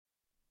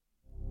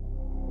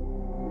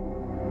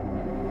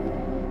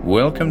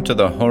Welcome to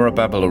the Horror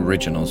Babble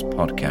Originals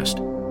podcast.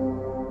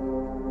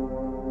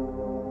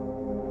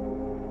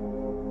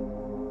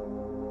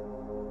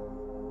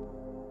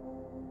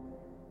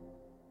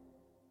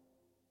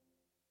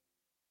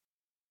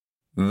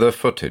 The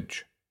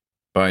Footage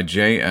by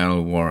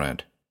J.L.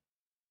 Worrad.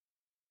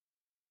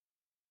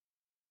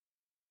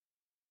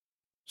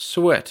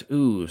 Sweat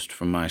oozed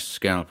from my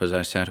scalp as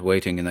I sat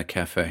waiting in the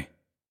cafe.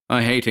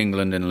 I hate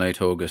England in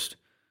late August.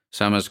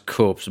 Summer's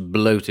corpse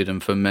bloated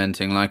and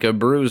fermenting like a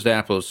bruised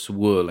apple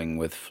swirling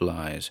with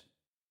flies.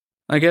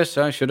 I guess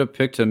I should have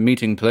picked a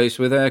meeting place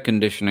with air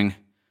conditioning,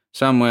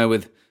 somewhere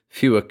with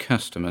fewer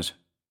customers.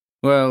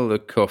 Well, the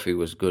coffee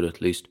was good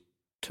at least.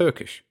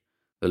 Turkish.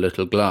 The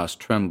little glass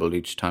trembled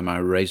each time I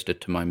raised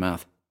it to my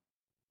mouth.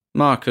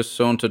 Marcus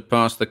sauntered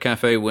past the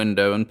cafe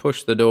window and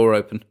pushed the door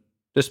open.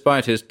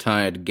 Despite his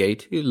tired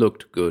gait, he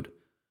looked good.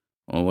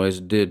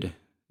 Always did.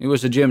 He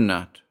was a gym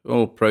nut,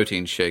 all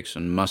protein shakes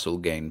and muscle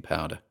gain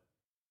powder.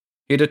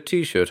 He had a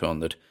t-shirt on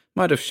that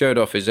might have showed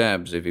off his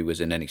abs if he was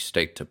in any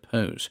state to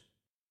pose.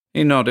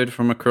 He nodded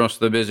from across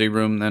the busy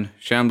room, then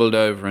shambled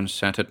over and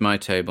sat at my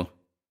table.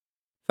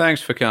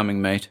 "Thanks for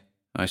coming, mate,"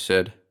 I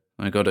said.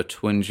 I got a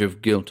twinge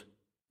of guilt.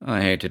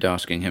 I hated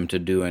asking him to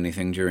do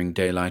anything during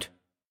daylight.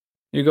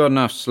 "You got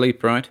enough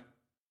sleep, right?"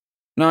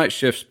 "Night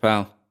shifts,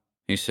 pal,"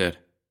 he said.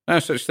 "No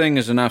such thing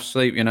as enough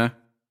sleep, you know."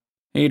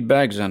 He'd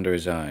bags under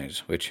his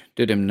eyes, which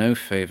did him no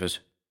favours.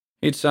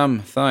 He'd some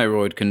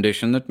thyroid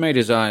condition that made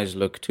his eyes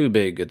look too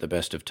big at the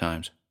best of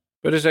times.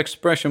 But his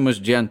expression was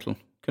gentle,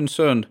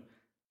 concerned.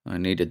 I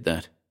needed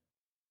that.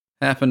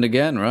 "Happened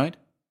again, right?"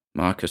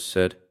 Marcus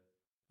said.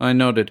 I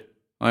nodded.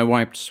 I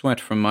wiped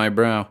sweat from my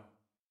brow.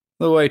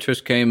 The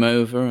waitress came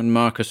over and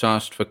Marcus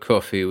asked for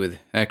coffee with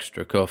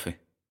extra coffee.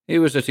 He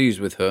was at ease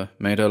with her,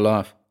 made her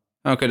laugh.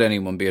 How could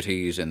anyone be at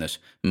ease in this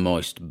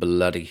moist,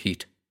 bloody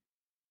heat?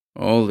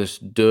 "All this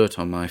dirt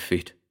on my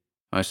feet,"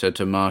 I said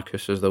to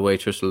Marcus as the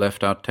waitress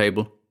left our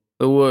table.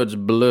 The words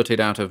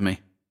blurted out of me.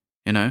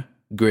 You know,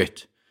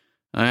 grit.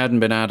 I hadn't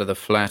been out of the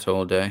flat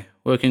all day,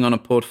 working on a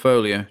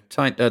portfolio,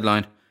 tight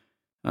deadline.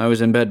 I was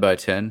in bed by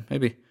 10,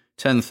 maybe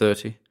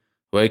 10:30.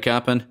 Wake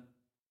up and...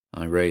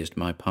 I raised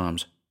my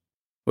palms.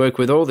 Work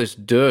with all this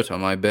dirt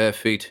on my bare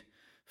feet.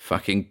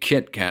 Fucking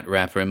Kit Kat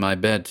wrapper in my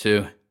bed,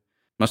 too.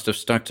 Must have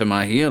stuck to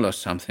my heel or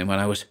something when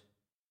I was...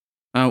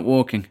 out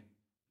walking,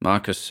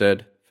 Marcus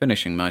said,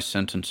 finishing my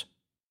sentence.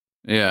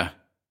 Yeah,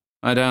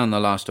 I downed the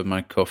last of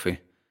my coffee,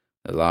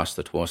 the last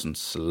that wasn't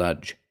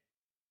sludge.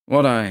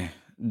 What I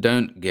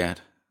don't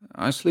get,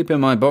 I sleep in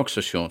my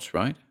boxer shorts,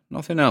 right?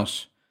 Nothing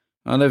else.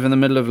 I live in the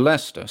middle of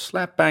Leicester,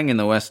 slap bang in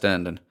the West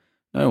End, and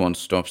no one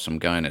stops some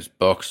guy in his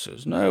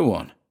boxers, no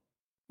one.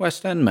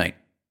 West End, mate,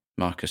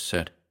 Marcus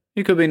said.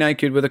 You could be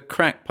naked with a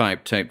crack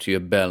pipe taped to your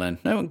bell end.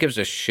 No one gives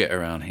a shit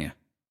around here.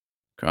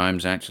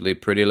 Crime's actually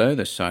pretty low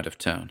this side of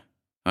town,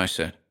 I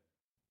said.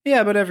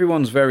 Yeah, but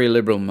everyone's very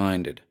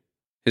liberal-minded.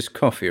 His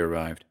coffee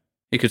arrived.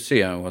 He could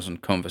see I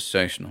wasn't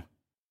conversational.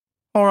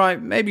 All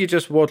right, maybe you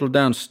just waddled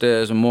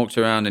downstairs and walked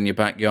around in your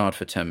backyard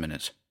for 10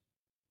 minutes.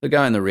 The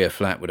guy in the rear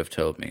flat would have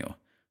told me, or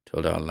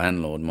told our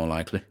landlord more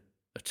likely.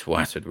 The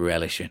twat would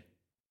relish it.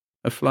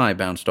 A fly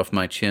bounced off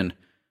my chin,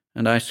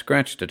 and I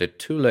scratched at it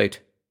too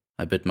late.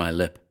 I bit my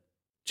lip.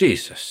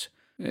 Jesus,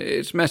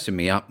 it's messing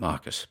me up,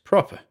 Marcus.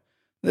 Proper.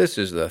 This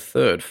is the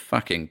third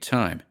fucking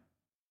time.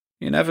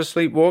 You never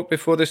sleepwalked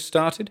before this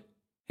started?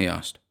 He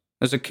asked.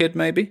 As a kid,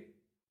 maybe?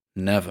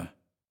 Never.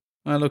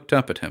 I looked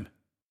up at him.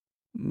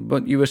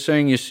 But you were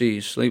saying you see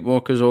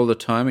sleepwalkers all the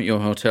time at your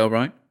hotel,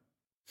 right?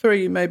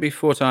 3, maybe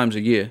 4 times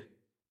a year.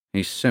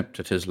 He sipped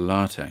at his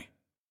latte.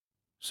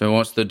 So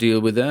what's the deal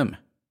with them?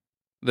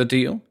 The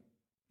deal?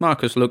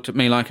 Marcus looked at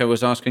me like I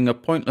was asking a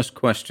pointless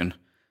question.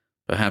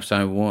 Perhaps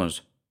I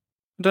was.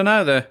 I don't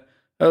know, they're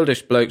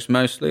oldish blokes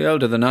mostly,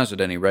 older than us at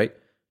any rate.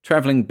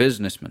 Travelling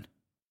businessmen.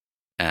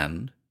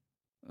 And?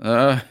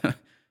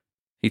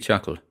 He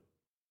chuckled.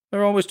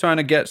 They're always trying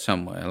to get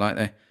somewhere, like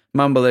they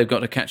mumble they've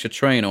got to catch a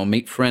train or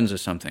meet friends or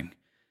something.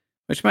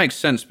 Which makes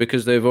sense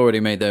because they've already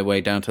made their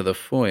way down to the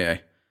foyer.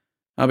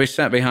 I'll be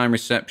sat behind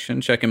reception,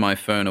 checking my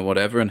phone or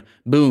whatever, and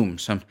boom,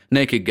 some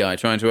naked guy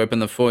trying to open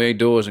the foyer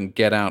doors and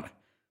get out.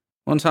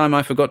 One time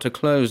I forgot to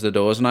close the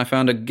doors and I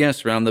found a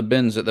guest round the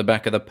bins at the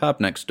back of the pub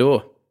next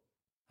door.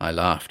 I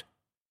laughed.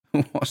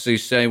 What's he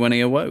say when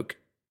he awoke?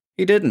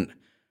 He didn't.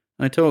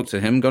 I talked to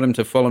him, got him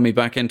to follow me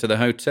back into the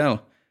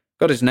hotel,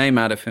 got his name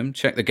out of him,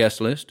 checked the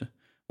guest list,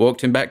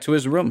 walked him back to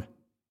his room.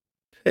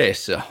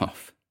 Piss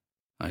off,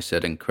 I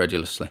said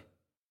incredulously.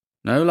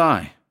 No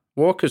lie,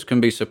 walkers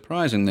can be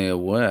surprisingly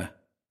aware.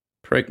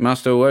 Prick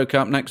must have woke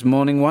up next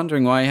morning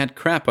wondering why he had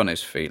crap on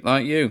his feet,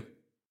 like you.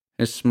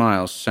 His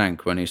smile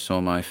sank when he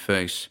saw my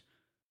face.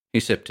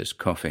 He sipped his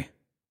coffee.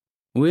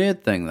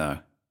 Weird thing, though,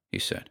 he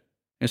said,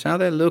 is how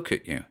they look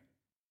at you.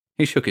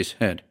 He shook his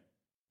head.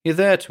 You're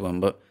there to them,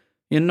 but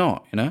you're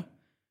not, you know?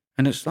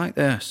 And it's like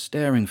they're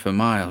staring for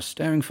miles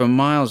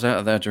out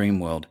of their dream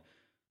world.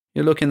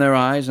 You look in their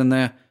eyes and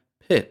they're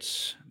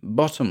pits,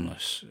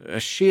 bottomless, a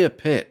sheer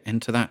pit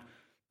into that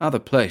other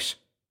place.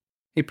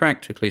 He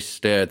practically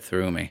stared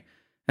through me,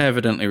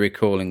 evidently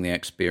recalling the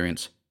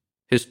experience.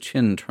 His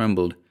chin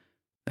trembled.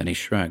 Then he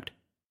shrugged.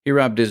 He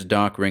rubbed his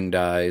dark-ringed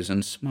eyes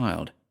and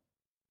smiled.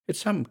 It's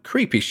some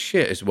creepy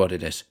shit is what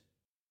it is.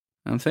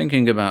 I'm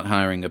thinking about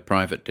hiring a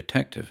private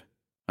detective,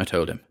 I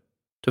told him,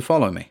 to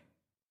follow me.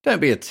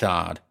 Don't be a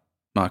tard,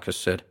 Marcus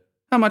said.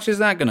 How much is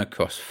that going to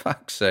cost?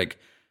 Fuck's sake.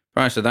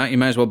 Price of that, you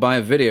may as well buy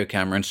a video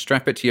camera and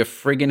strap it to your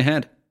friggin'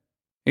 head.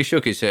 He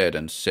shook his head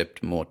and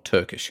sipped more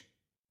Turkish.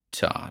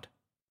 Tard.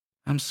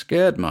 I'm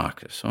scared,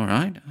 Marcus, all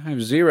right? I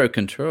have zero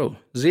control.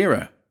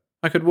 Zero.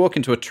 I could walk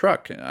into a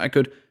truck. I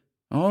could...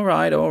 All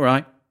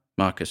right,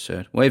 Marcus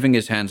said, waving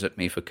his hands at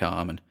me for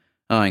calm and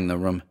eyeing the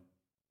room.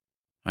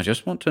 I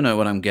just want to know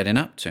what I'm getting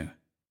up to,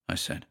 I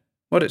said.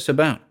 What it's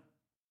about.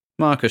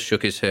 Marcus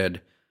shook his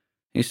head.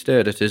 He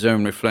stared at his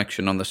own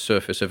reflection on the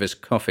surface of his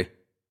coffee.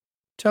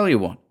 Tell you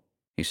what,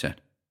 he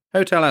said.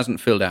 Hotel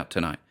hasn't filled out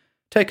tonight.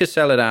 Take a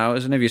cell at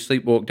ours, and if you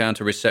sleepwalk down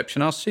to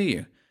reception, I'll see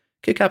you.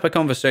 Kick up a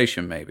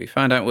conversation, maybe.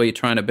 Find out where you're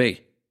trying to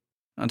be.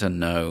 I don't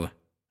know,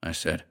 I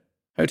said.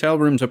 Hotel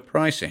rooms are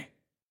pricey.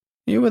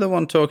 You were the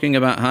one talking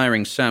about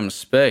hiring Sam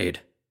Spade.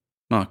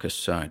 Marcus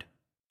sighed.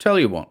 Tell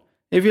you what,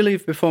 if you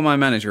leave before my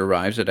manager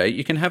arrives at 8,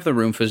 you can have the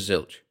room for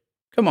zilch.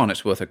 Come on,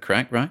 it's worth a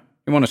crack, right?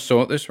 You want to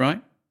sort this,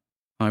 right?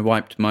 I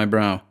wiped my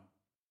brow.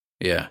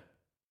 Yeah.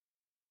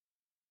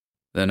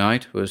 The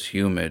night was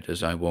humid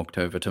as I walked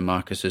over to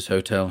Marcus's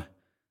hotel.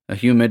 A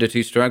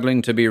humidity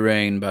struggling to be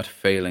rain but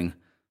failing,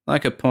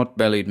 like a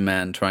pot-bellied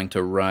man trying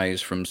to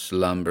rise from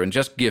slumber and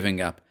just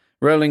giving up,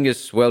 rolling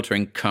his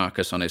sweltering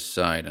carcass on his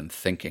side and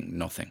thinking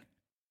nothing.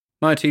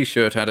 My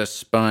T-shirt had a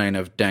spine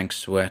of dank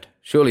sweat,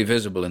 surely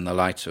visible in the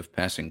lights of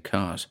passing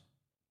cars.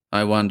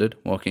 I wondered,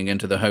 walking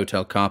into the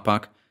hotel car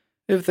park,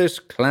 if this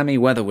clammy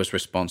weather was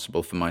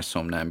responsible for my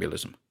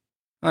somnambulism.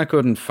 I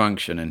couldn't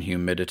function in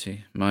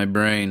humidity, my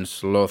brain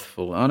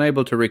slothful,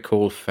 unable to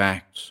recall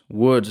facts,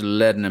 words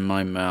leaden in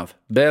my mouth,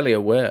 barely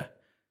aware.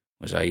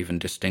 Was I even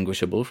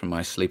distinguishable from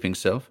my sleeping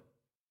self?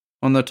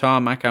 On the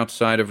tarmac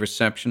outside of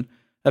reception,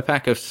 a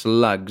pack of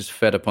slugs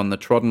fed upon the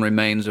trodden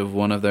remains of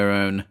one of their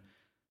own.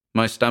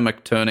 My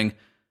stomach turning,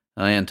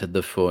 I entered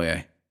the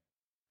foyer.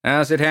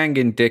 How's it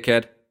hanging,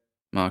 dickhead?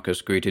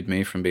 Marcus greeted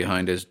me from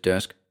behind his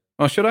desk.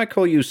 Or should I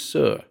call you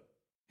sir?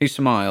 He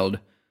smiled.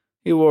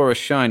 He wore a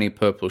shiny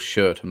purple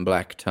shirt and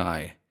black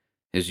tie.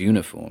 His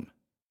uniform.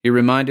 He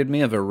reminded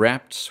me of a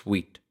wrapped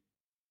sweet.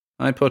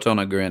 I put on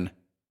a grin.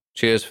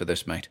 Cheers for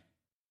this, mate.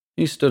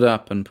 He stood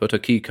up and put a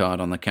keycard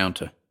on the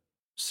counter.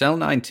 Cell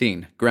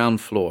 19,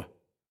 ground floor.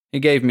 He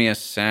gave me a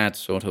sad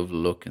sort of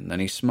look and then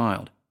he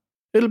smiled.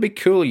 It'll be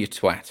cool, you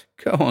twat.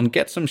 Go on,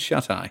 get some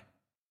shut-eye.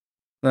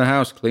 The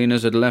house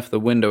cleaners had left the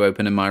window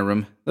open in my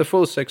room, the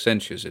full 6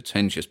 inches its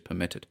hinges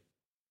permitted.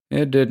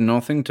 It did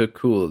nothing to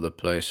cool the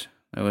place.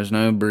 There was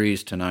no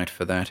breeze tonight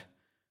for that.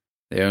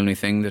 The only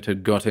thing that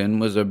had got in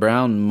was a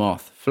brown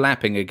moth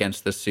flapping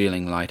against the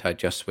ceiling light I'd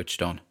just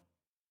switched on.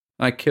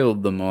 I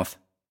killed the moth.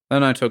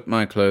 Then I took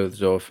my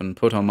clothes off and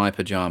put on my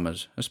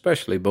pajamas,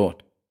 especially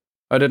bought.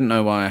 I didn't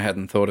know why I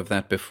hadn't thought of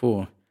that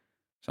before.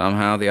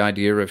 Somehow the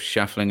idea of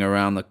shuffling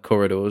around the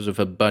corridors of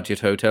a budget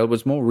hotel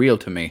was more real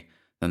to me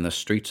than the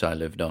streets I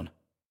lived on.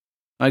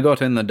 I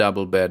got in the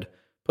double bed,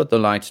 put the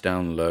lights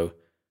down low.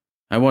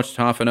 I watched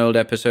half an old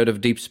episode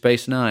of Deep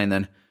Space Nine,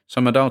 then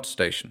some adult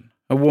station,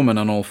 a woman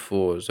on all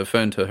fours, a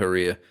phone to her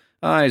ear,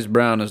 eyes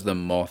brown as the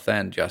moth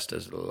and just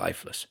as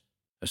lifeless.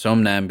 A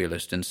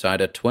somnambulist inside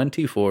a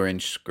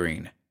 24-inch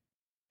screen.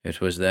 It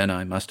was then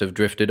I must have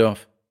drifted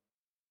off.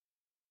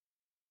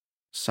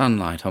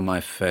 Sunlight on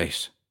my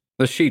face.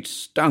 The sheets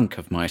stunk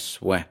of my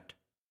sweat.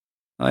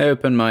 I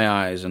opened my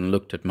eyes and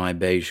looked at my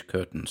beige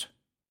curtains.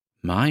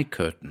 My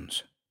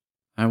curtains.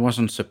 I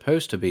wasn't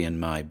supposed to be in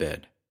my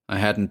bed. I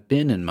hadn't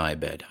been in my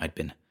bed. I'd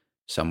been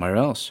somewhere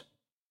else.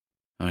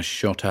 I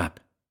shot up.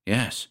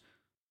 Yes,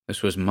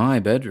 this was my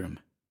bedroom.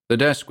 The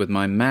desk with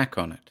my Mac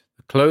on it.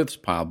 The clothes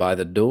pile by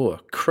the door.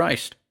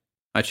 Christ!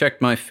 I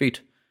checked my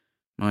feet.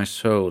 My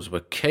soles were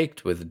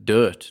caked with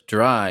dirt,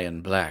 dry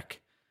and black.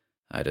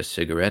 I had a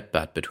cigarette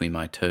butt between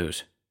my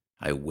toes.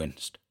 I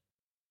winced.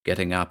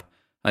 Getting up,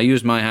 I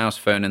used my house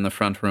phone in the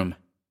front room.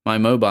 My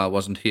mobile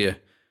wasn't here.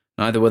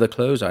 Neither were the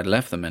clothes I'd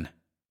left them in.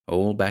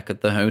 All back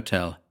at the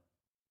hotel.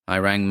 I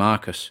rang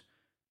Marcus.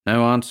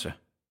 No answer.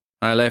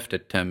 I left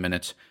it 10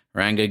 minutes,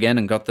 rang again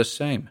and got the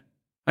same.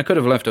 I could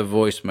have left a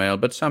voicemail,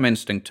 but some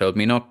instinct told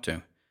me not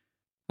to.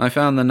 I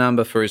found the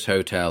number for his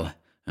hotel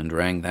and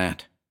rang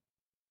that.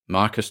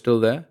 Marcus still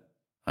there?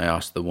 I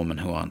asked the woman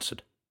who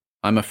answered.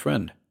 I'm a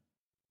friend.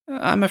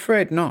 I'm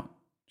afraid not,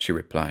 she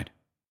replied.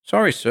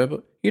 Sorry, sir,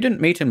 but you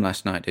didn't meet him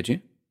last night, did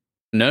you?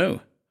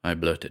 No, I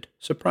blurted,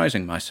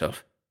 surprising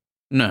myself.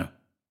 No,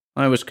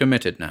 I was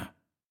committed now.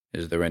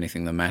 Is there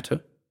anything the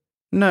matter?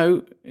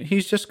 No,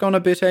 he's just gone a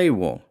bit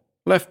AWOL.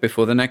 Left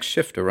before the next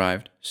shift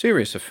arrived.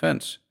 Serious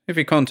offence. If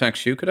he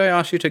contacts you, could I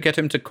ask you to get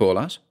him to call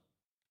us?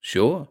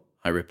 Sure,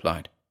 I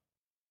replied.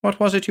 What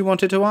was it you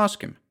wanted to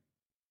ask him?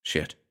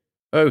 Shit.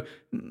 Oh,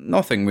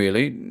 nothing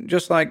really.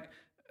 Just like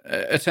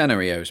a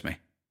tenner he owes me.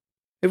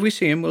 If we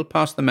see him, we'll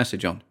pass the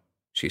message on,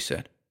 she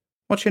said.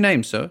 What's your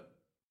name, sir?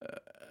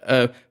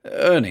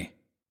 Ernie.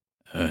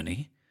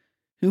 Ernie?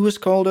 Who was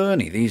called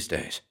Ernie these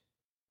days?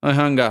 I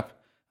hung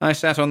up. I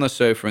sat on the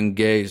sofa and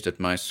gazed at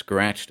my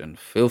scratched and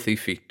filthy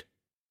feet.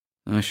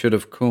 I should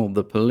have called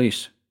the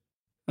police.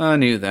 I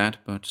knew that,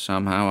 but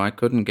somehow I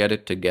couldn't get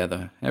it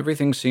together.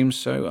 Everything seemed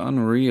so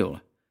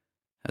unreal.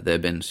 Had there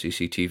been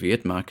CCTV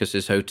at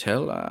Marcus's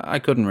hotel? I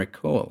couldn't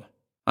recall.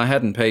 I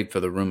hadn't paid for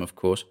the room, of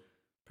course.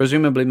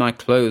 Presumably my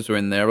clothes were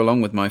in there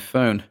along with my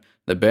phone.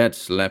 The bed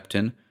slept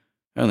in.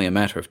 Only a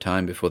matter of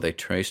time before they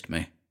traced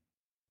me.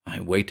 I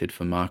waited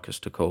for Marcus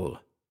to call.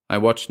 I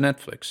watched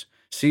Netflix,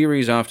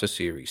 series after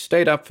series,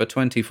 stayed up for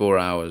 24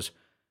 hours.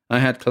 I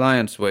had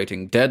clients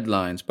waiting,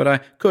 deadlines, but I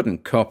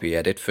couldn't copy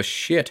edit for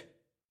shit.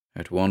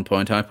 At one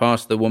point I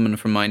passed the woman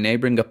from my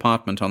neighboring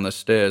apartment on the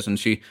stairs, and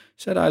she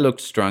said I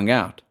looked strung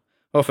out.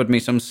 Offered me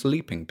some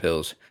sleeping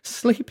pills.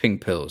 Sleeping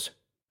pills!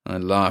 I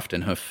laughed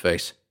in her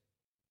face.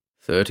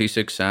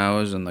 36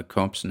 hours and the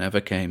cops never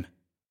came.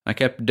 I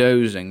kept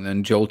dozing,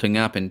 then jolting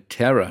up in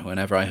terror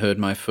whenever I heard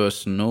my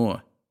first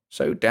snore.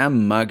 So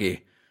damn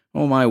muggy,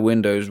 all my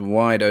windows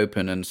wide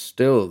open, and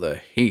still the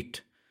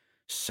heat.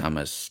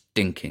 Summer's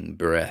stinking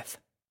breath.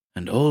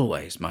 And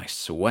always my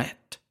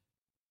sweat.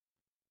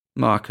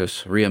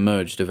 Marcus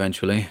re-emerged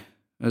eventually,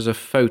 as a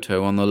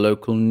photo on the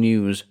local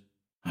news.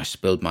 I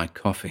spilled my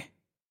coffee.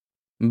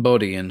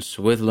 Body in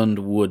Swithland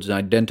Woods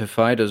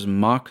identified as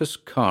Marcus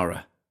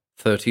Cara,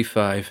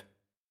 35.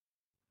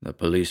 The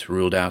police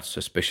ruled out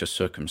suspicious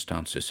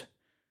circumstances.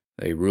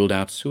 They ruled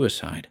out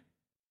suicide.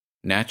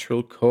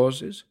 Natural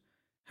causes?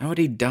 How had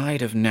he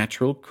died of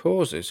natural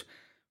causes?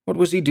 What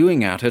was he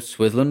doing out at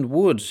Swithland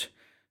Woods?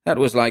 That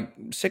was like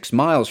 6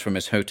 miles from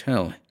his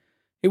hotel.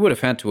 He would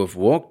have had to have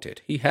walked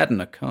it. He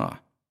hadn't a car.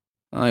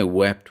 I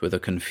wept with a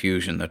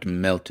confusion that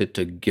melted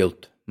to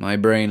guilt, my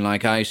brain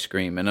like ice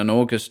cream in an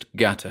August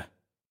gutter.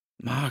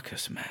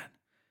 Marcus, man.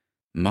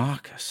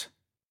 Marcus.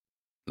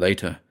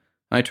 Later,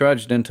 I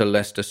trudged into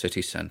Leicester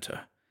city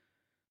centre.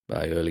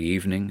 By early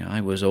evening,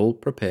 I was all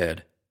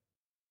prepared.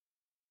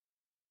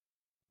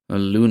 A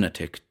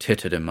lunatic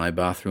tittered in my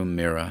bathroom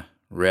mirror.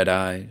 Red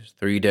eyes,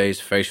 3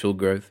 days facial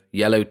growth,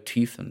 yellow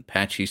teeth and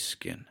patchy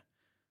skin.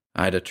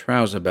 I had a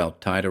trouser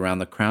belt tied around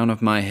the crown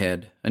of my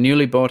head, a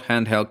newly bought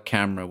handheld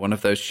camera, one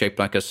of those shaped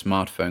like a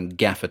smartphone,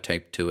 gaffer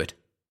taped to it.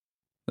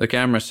 The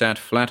camera sat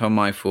flat on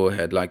my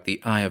forehead like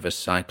the eye of a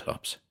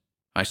cyclops.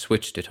 I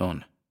switched it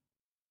on.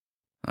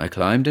 I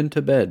climbed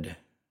into bed.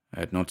 I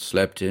had not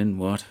slept in,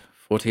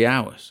 40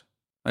 hours.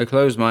 I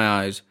closed my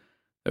eyes,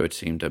 though it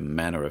seemed a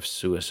manner of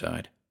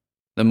suicide.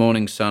 The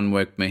morning sun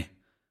woke me.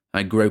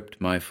 I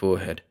groped my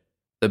forehead.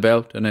 The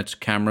belt and its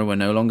camera were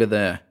no longer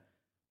there.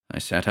 I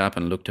sat up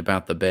and looked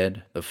about the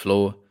bed, the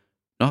floor.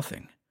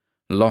 Nothing.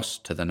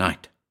 Lost to the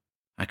night.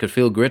 I could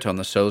feel grit on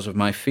the soles of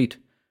my feet.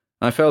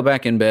 I fell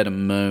back in bed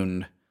and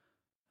moaned.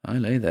 I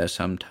lay there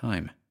some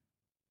time.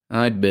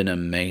 I'd been a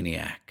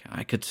maniac.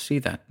 I could see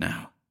that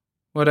now.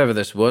 Whatever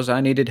this was,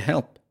 I needed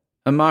help.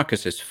 And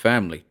Marcus's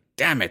family,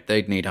 damn it,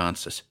 they'd need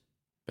answers.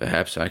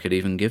 Perhaps I could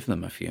even give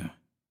them a few.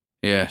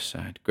 Yes,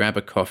 I'd grab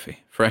a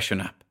coffee,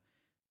 freshen up,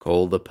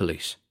 call the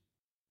police.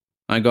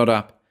 I got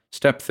up,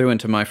 stepped through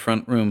into my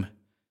front room.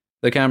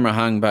 The camera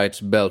hung by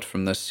its belt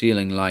from the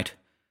ceiling light.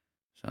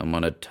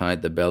 Someone had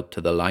tied the belt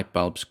to the light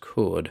bulb's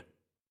cord.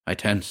 I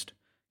tensed,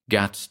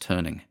 guts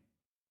turning.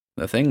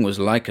 The thing was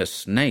like a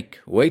snake,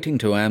 waiting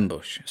to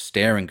ambush,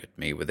 staring at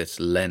me with its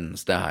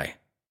lensed eye.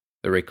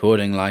 The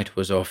recording light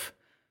was off.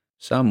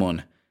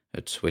 Someone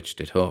had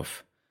switched it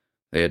off.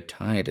 They had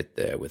tied it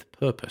there with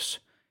purpose.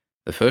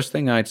 The first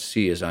thing I'd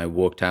see as I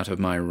walked out of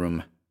my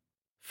room.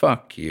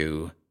 "Fuck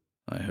you,"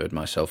 I heard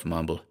myself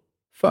mumble.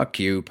 "Fuck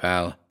you,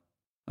 pal."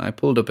 I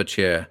pulled up a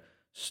chair,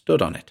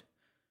 stood on it.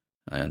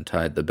 I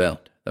untied the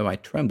belt, though I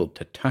trembled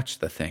to touch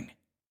the thing.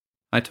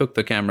 I took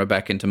the camera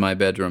back into my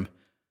bedroom.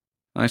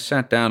 I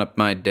sat down at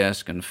my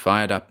desk and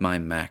fired up my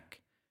Mac,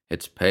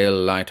 its pale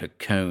light a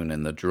cone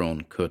in the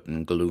drawn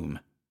curtain gloom.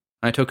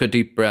 I took a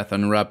deep breath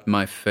and rubbed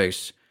my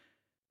face.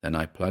 Then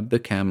I plugged the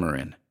camera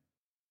in.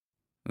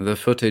 The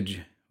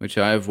footage, which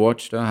I have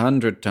watched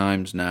 100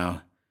 times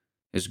now,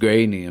 is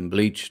grainy and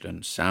bleached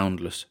and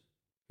soundless.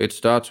 It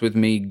starts with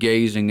me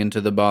gazing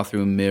into the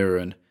bathroom mirror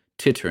and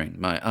tittering,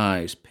 my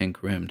eyes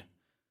pink-rimmed.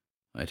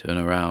 I turn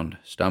around,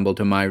 stumble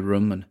to my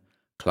room, and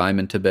climb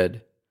into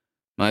bed.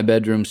 My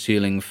bedroom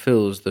ceiling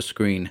fills the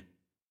screen.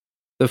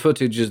 The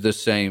footage is the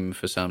same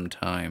for some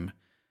time.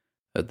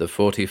 At the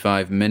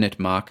 45-minute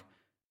mark,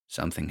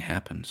 something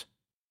happens.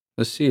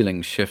 The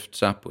ceiling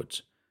shifts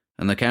upwards,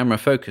 and the camera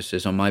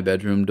focuses on my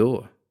bedroom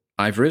door.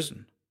 I've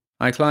risen.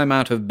 I climb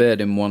out of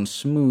bed in one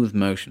smooth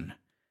motion.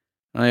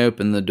 I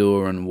open the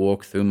door and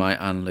walk through my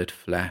unlit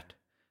flat,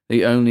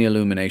 the only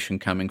illumination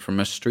coming from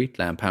a street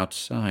lamp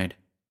outside.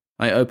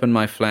 I open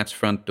my flat's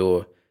front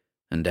door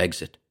and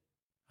exit.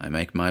 I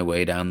make my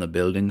way down the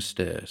building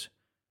stairs.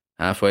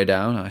 Halfway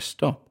down, I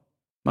stop.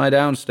 My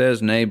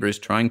downstairs neighbor is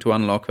trying to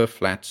unlock her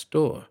flat's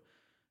door.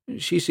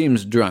 She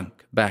seems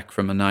drunk, back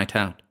from a night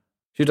out.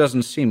 She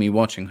doesn't see me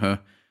watching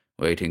her,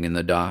 waiting in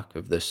the dark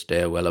of the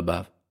stairwell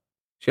above.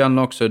 She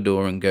unlocks her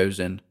door and goes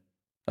in.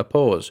 A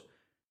pause,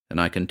 Then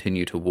I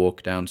continue to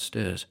walk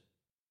downstairs.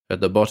 At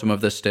the bottom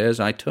of the stairs,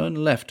 I turn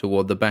left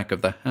toward the back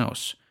of the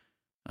house.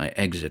 I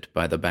exit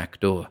by the back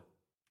door.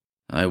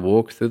 I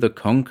walk through the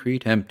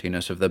concrete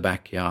emptiness of the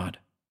backyard.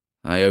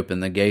 I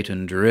open the gate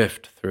and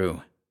drift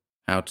through.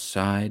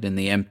 Outside, in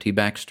the empty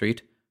back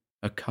street,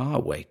 a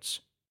car waits.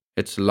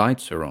 Its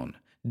lights are on,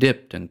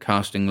 dipped and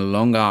casting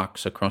long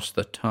arcs across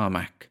the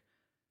tarmac.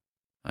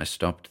 I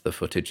stopped the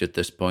footage at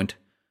this point.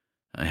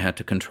 I had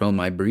to control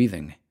my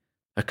breathing.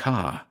 A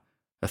car.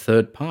 A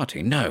third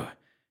party. No,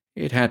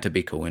 it had to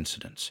be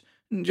coincidence.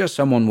 Just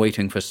someone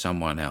waiting for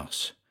someone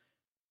else.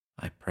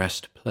 I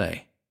pressed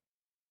play.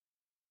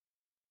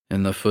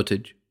 In the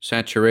footage,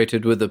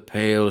 saturated with the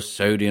pale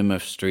sodium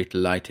of street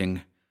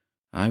lighting,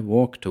 I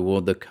walk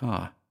toward the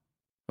car.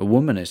 A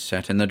woman is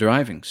sat in the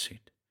driving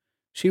seat.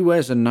 She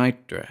wears a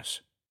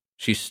nightdress.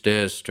 She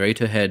stares straight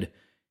ahead,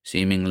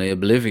 seemingly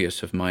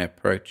oblivious of my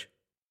approach.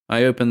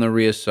 I open the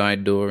rear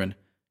side door and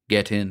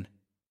get in.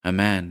 A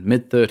man,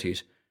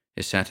 mid-30s,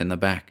 is sat in the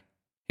back.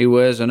 He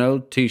wears an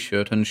old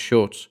t-shirt and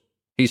shorts.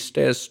 He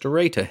stares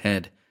straight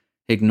ahead,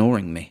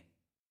 ignoring me.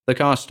 The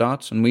car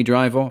starts and we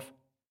drive off.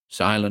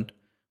 Silent,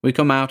 we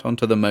come out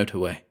onto the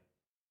motorway.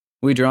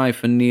 We drive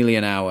for nearly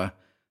an hour,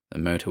 the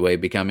motorway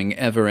becoming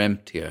ever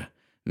emptier,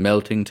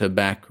 melting to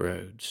back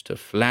roads, to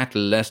flat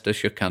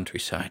Leicestershire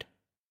countryside.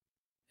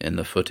 In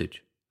the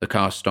footage, the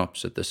car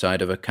stops at the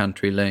side of a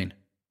country lane.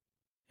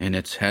 In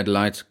its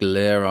headlights'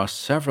 glare are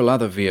several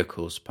other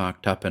vehicles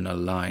parked up in a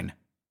line.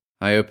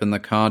 I open the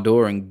car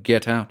door and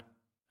get out.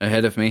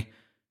 Ahead of me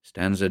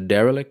stands a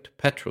derelict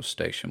petrol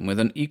station with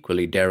an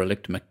equally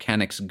derelict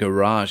mechanic's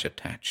garage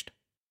attached.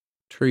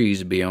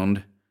 Trees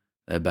beyond,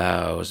 their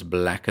boughs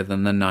blacker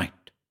than the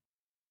night.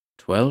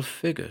 12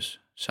 figures,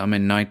 some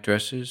in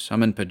nightdresses,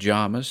 some in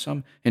pajamas,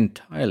 some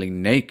entirely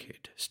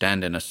naked,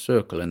 stand in a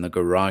circle in the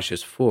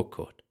garage's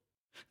forecourt.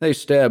 They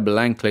stare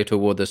blankly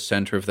toward the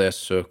center of their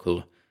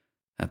circle,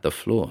 at the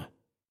floor.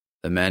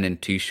 The man in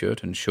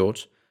t-shirt and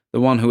shorts, the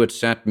one who had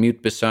sat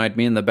mute beside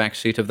me in the back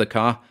seat of the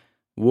car,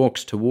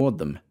 walks toward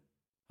them.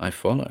 I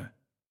follow.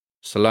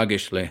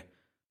 Sluggishly,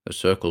 the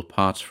circle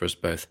parts for us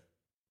both.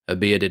 A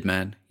bearded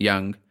man,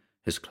 young,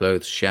 his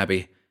clothes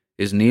shabby,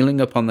 is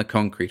kneeling upon the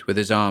concrete with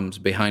his arms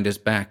behind his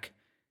back.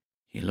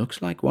 He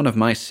looks like one of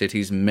my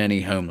city's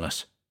many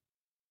homeless.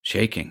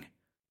 Shaking,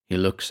 he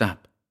looks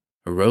up.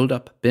 A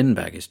rolled-up bin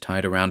bag is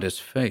tied around his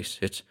face,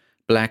 its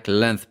black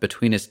length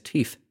between his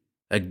teeth.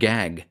 A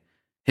gag.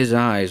 His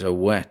eyes are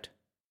wet.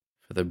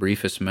 For the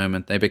briefest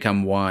moment they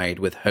become wide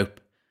with hope.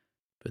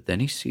 But then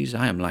he sees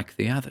I am like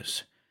the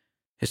others.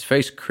 His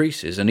face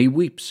creases and he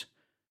weeps.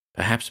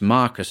 Perhaps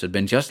Marcus had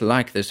been just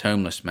like this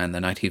homeless man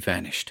the night he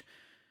vanished.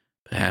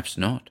 Perhaps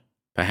not.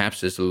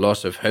 Perhaps his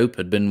loss of hope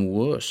had been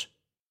worse.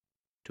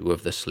 2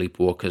 of the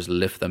sleepwalkers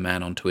lift the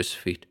man onto his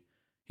feet.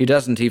 He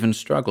doesn't even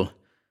struggle.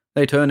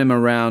 They turn him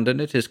around, and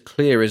it is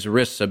clear his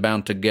wrists are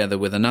bound together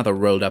with another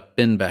rolled-up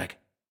bin bag.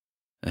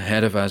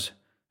 Ahead of us,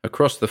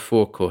 across the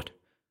forecourt,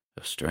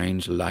 a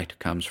strange light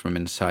comes from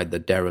inside the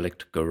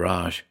derelict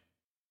garage.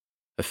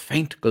 A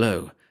faint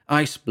glow,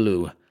 ice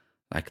blue,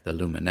 like the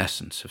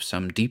luminescence of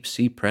some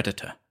deep-sea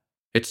predator.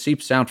 It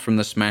seeps out from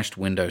the smashed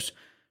windows,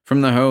 from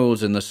the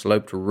holes in the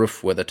sloped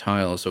roof where the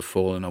tiles have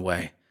fallen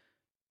away.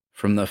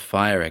 From the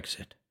fire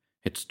exit,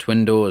 its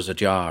twin doors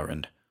ajar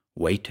and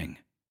waiting.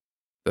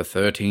 The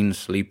 13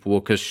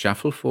 sleepwalkers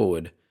shuffle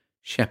forward,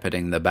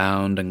 shepherding the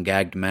bound and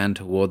gagged man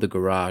toward the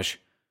garage.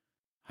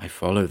 I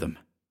follow them.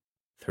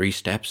 3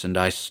 steps and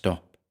I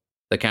stop.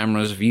 The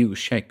camera's view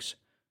shakes.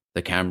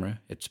 The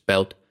camera, its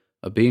belt,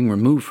 are being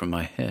removed from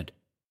my head.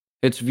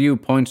 Its view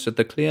points at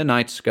the clear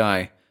night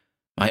sky.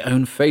 My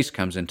own face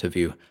comes into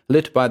view,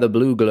 lit by the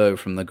blue glow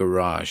from the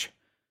garage.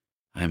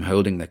 I am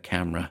holding the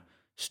camera,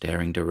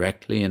 staring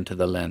directly into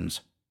the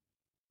lens.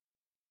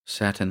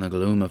 Sat in the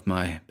gloom of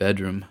my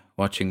bedroom,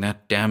 watching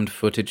that damned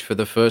footage for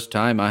the first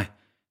time, I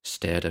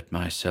stared at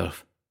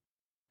myself.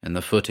 In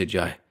the footage,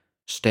 I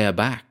stare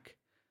back.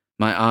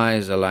 My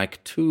eyes are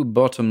like 2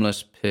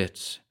 bottomless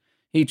pits,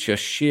 each a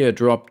sheer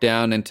drop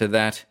down into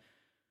that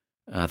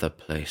other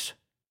place.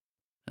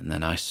 And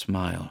then I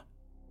smile.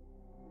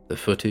 The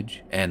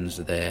footage ends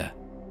there.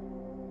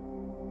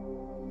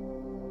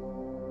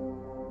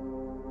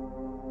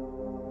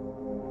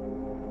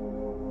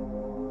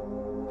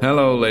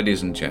 Hello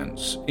ladies and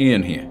gents,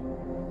 Ian here.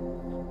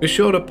 Be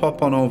sure to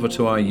pop on over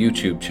to our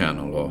YouTube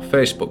channel or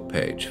Facebook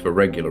page for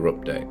regular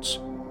updates.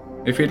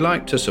 If you'd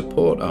like to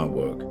support our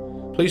work,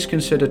 please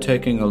consider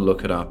taking a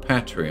look at our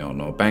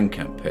Patreon or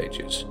Bandcamp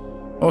pages,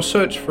 or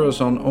search for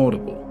us on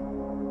Audible.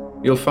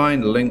 You'll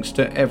find links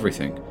to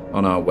everything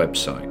on our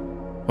website,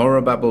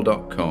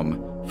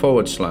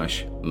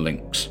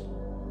 horrorbabble.com/links.